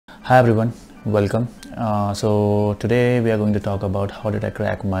Hi everyone, welcome. So today we are going to talk about how did I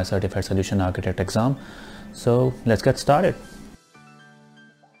crack my Certified Solution Architect exam. So let's get started.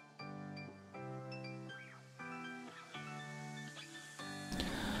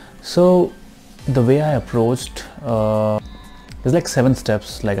 So the way I approached, there's like 7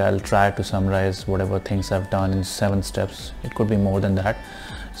 steps. Like I'll try to summarize whatever things I've done in 7 steps. It could be more than that,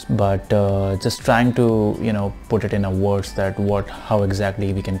 but just trying to put it in a words that how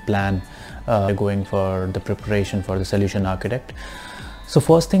exactly we can plan going for the preparation for the solution architect. So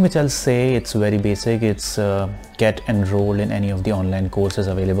first thing which I'll say, it's very basic. It's get enrolled in any of the online courses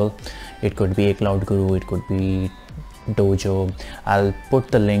available. It could be a Cloud Guru, it could be Dojo. I'll put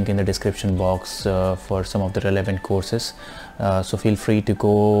the link in the description box for some of the relevant courses, so feel free to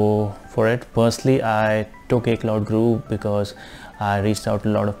go for it. Personally, I took a Cloud Guru because I reached out to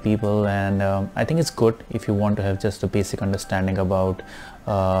a lot of people, and I think it's good if you want to have just a basic understanding about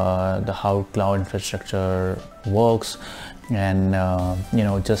how cloud infrastructure works, and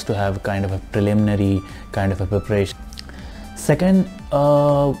just to have kind of a preliminary kind of a preparation. Second,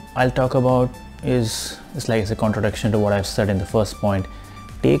 I'll talk about is like it's a contradiction to what I've said in the first point.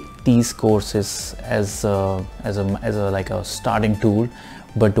 Take these courses as like a starting tool,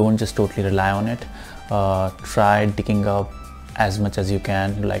 but don't just totally rely on it. Try digging up as much as you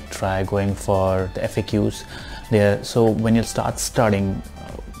can, like try going for the FAQs there. So when you start studying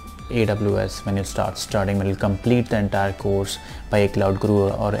AWS, when you complete the entire course by a Cloud Guru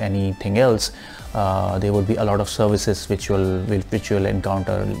or anything else, there would be a lot of services which you'll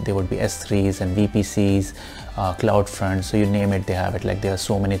encounter. There would be S3s and VPCs, CloudFront, so you name it, they have it. Like there are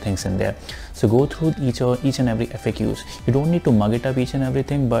so many things in there. So go through each and every FAQs. You don't need to mug it up each and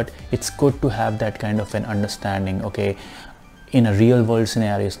everything, but it's good to have that kind of an understanding. Okay, in a real world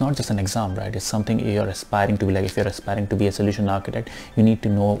scenario, it's not just an exam, right? It's something you're aspiring to be. Like if you're aspiring to be a solution architect, you need to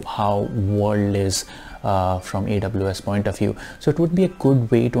know how world is from AWS point of view. So it would be a good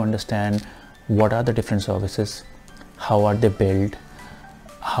way to understand what are the different services, how are they built,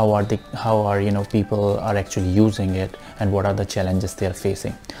 how are people are actually using it, and what are the challenges they are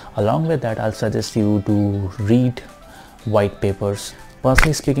facing. Along with that, I'll suggest you to read white papers.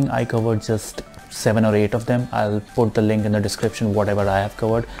 Personally speaking, I covered just 7 or 8 of them. I'll put the link in the description, whatever I have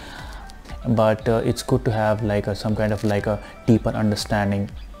covered. But it's good to have like some kind of like a deeper understanding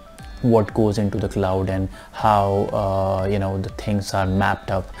what goes into the cloud and how the things are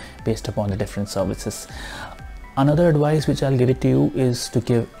mapped up based upon the different services. Another advice which I'll give it to you is to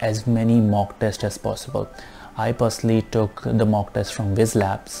give as many mock tests as possible. I personally took the mock test from Wiz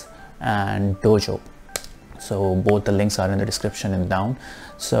Labs and Dojo. So both the links are in the description and down,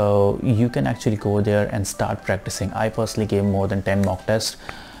 so you can actually go there and start practicing. I personally gave more than 10 mock tests,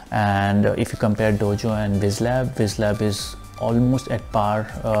 and if you compare Dojo and Wiz Lab is almost at par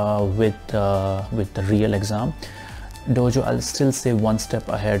with the real exam. Dojo, I'll still say one step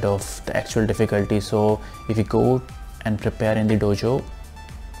ahead of the actual difficulty. So if you go and prepare in the Dojo,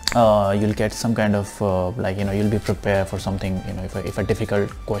 you'll get some kind of you'll be prepared for something, if a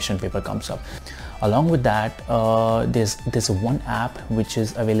difficult question paper comes up. Along with that, there's one app which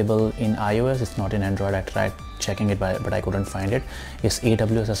is available in iOS. It's not in Android. I tried checking it, but I couldn't find it. It's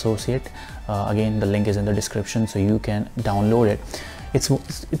AWS Associate. Again, the link is in the description, so you can download it. It's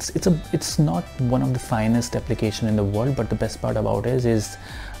not one of the finest application in the world, but the best part about it is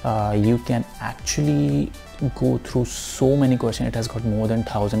you can actually go through so many questions. It has got more than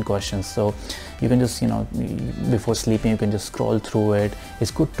 1,000 questions, so you can just before sleeping you can just scroll through it.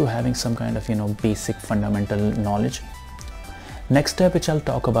 It's good to having some kind of basic fundamental knowledge. Next step which I'll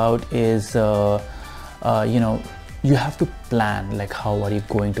talk about is you have to plan, like how are you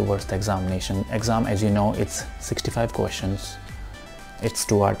going towards the examination. Exam, as you know, it's 65 questions, it's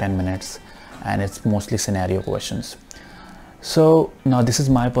 2 hours 10 minutes, and it's mostly scenario questions. So now this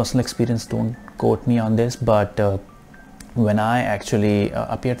is my personal experience, don't quote me on this, but when I actually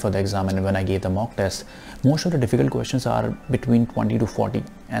appeared for the exam and when I gave the mock test, most of the difficult questions are between 20 to 40,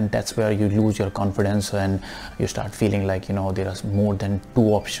 and that's where you lose your confidence and you start feeling like there are more than 2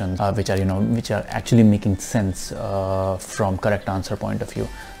 options which are actually making sense from correct answer point of view.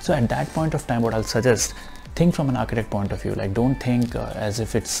 So at that point of time, what I'll suggest, think from an architect point of view. Like don't think as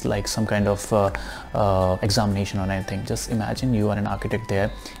if it's like some kind of examination or anything. Just imagine you are an architect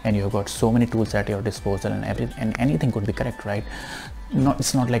there and you've got so many tools at your disposal, and anything could be correct, right?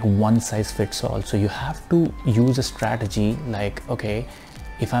 It's not like one size fits all. So you have to use a strategy like, okay,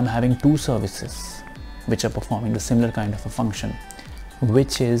 if I'm having 2 services which are performing the similar kind of a function,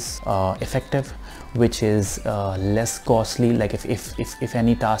 which is effective, which is less costly, like if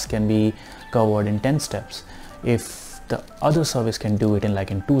any task can be covered in 10 steps, if the other service can do it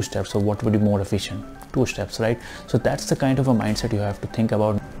in 2 steps, so what would be more efficient? 2 steps, right? So that's the kind of a mindset you have to think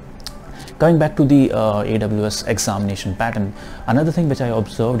about. Coming back to the AWS examination pattern, another thing which I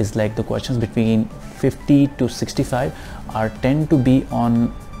observed is like the questions between 50 to 65 tend to be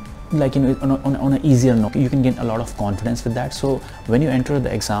on like on an easier note. You can gain a lot of confidence with that. So when you enter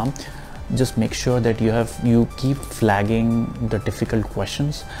the exam, just make sure that you keep flagging the difficult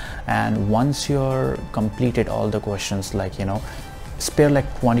questions, and once you're completed all the questions, like spare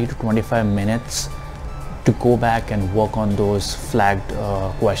like 20 to 25 minutes to go back and work on those flagged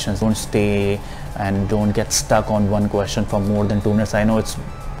questions. Don't stay and don't get stuck on one question for more than 2 minutes. I know it's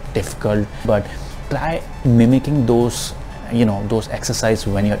difficult, but try mimicking those those exercises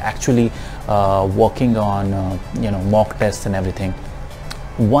when you're actually working on mock tests and everything.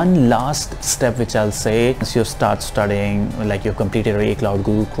 One last step which I'll say, once you start studying, like you've completed a Cloud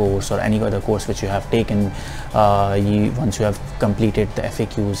Guru course or any other course which you have taken, once you have completed the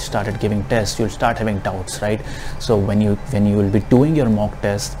FAQs, started giving tests, you'll start having doubts, right? So when you will be doing your mock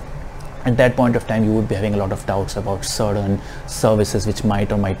test, at that point of time you would be having a lot of doubts about certain services which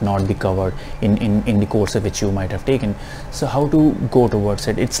might or might not be covered in the courses which you might have taken. So how to go towards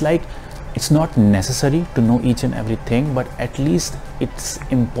it? It's like, it's not necessary to know each and everything, but at least it's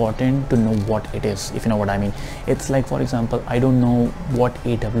important to know what it is, if you know what I mean. It's like, for example, I don't know what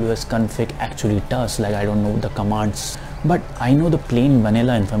AWS config actually does, like I don't know the commands, but I know the plain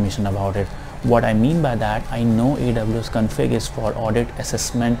vanilla information about it. What I mean by that, I know AWS config is for audit,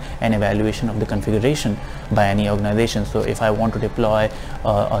 assessment and evaluation of the configuration by any organization. So if I want to deploy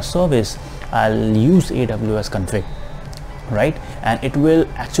a service, I'll use AWS config, right? And it will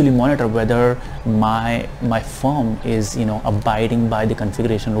actually monitor whether my firm is abiding by the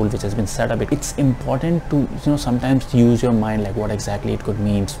configuration rule which has been set up. It's important to sometimes use your mind, like what exactly it could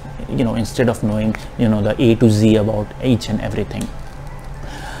mean, instead of knowing the A to Z about each and everything.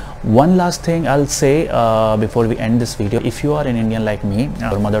 One last thing I'll say before we end this video: if you are an Indian like me,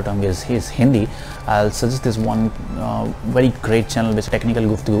 your mother tongue is Hindi, I'll suggest this one very great channel, which is Technical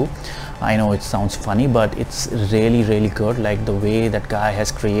Guftu. I know it sounds funny, but it's really good. Like the way that guy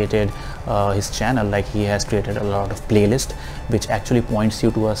has created his channel, like he has created a lot of playlists which actually points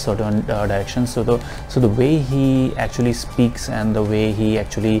you to a certain direction. So the way he actually speaks and the way he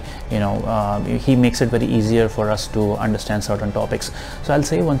actually he makes it very easier for us to understand certain topics. So I'll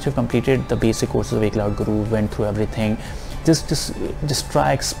say, once you've completed the basic courses of Cloud Guru, went through everything, just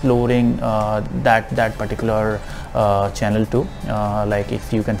try exploring that particular channel too. Like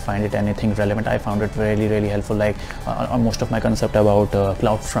if you can find it anything relevant. I found it really helpful, like most of my concept about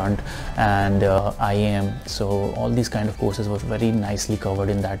CloudFront and IAM. So all these kind of courses were very nicely covered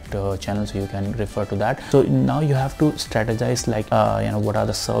in that channel, so you can refer to that. So now you have to strategize, like what are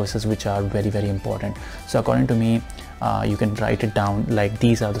the services which are very important. So according to me, you can write it down, like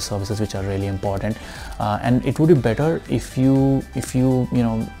these are the services which are really important, and it would be better if you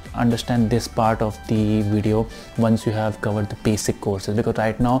understand this part of the video once you have covered the basic courses, because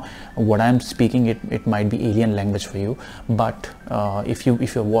right now what I'm speaking, it might be alien language for you. But if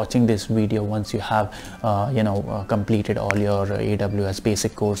you're watching this video once you have completed all your AWS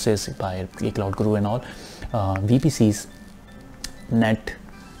basic courses by Cloud Guru and all, VPCs, Net,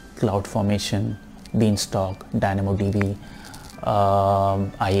 CloudFormation, Beanstalk, DynamoDB,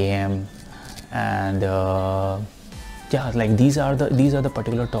 IAM, and yeah, like these are the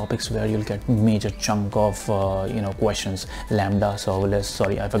particular topics where you'll get major chunk of questions. Lambda, serverless,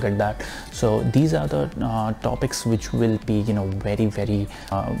 sorry, I forget that. So these are the topics which will be very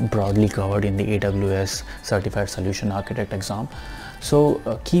broadly covered in the AWS Certified Solution Architect exam. So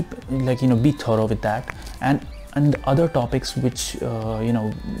keep be thorough with that, and the other topics which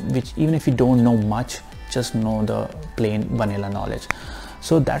which even if you don't know much, just know the plain vanilla knowledge.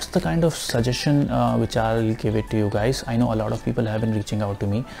 So that's the kind of suggestion which I'll give it to you guys. I know a lot of people have been reaching out to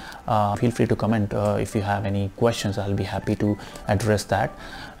me. Feel free to comment if you have any questions. I'll be happy to address that.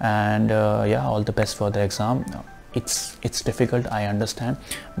 And yeah, all the best for the exam. It's difficult, I understand,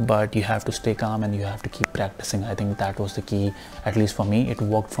 but you have to stay calm and you have to keep practicing. I think that was the key, at least for me. It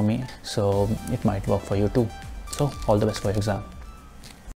worked for me, so it might work for you too. So all the best for your exam.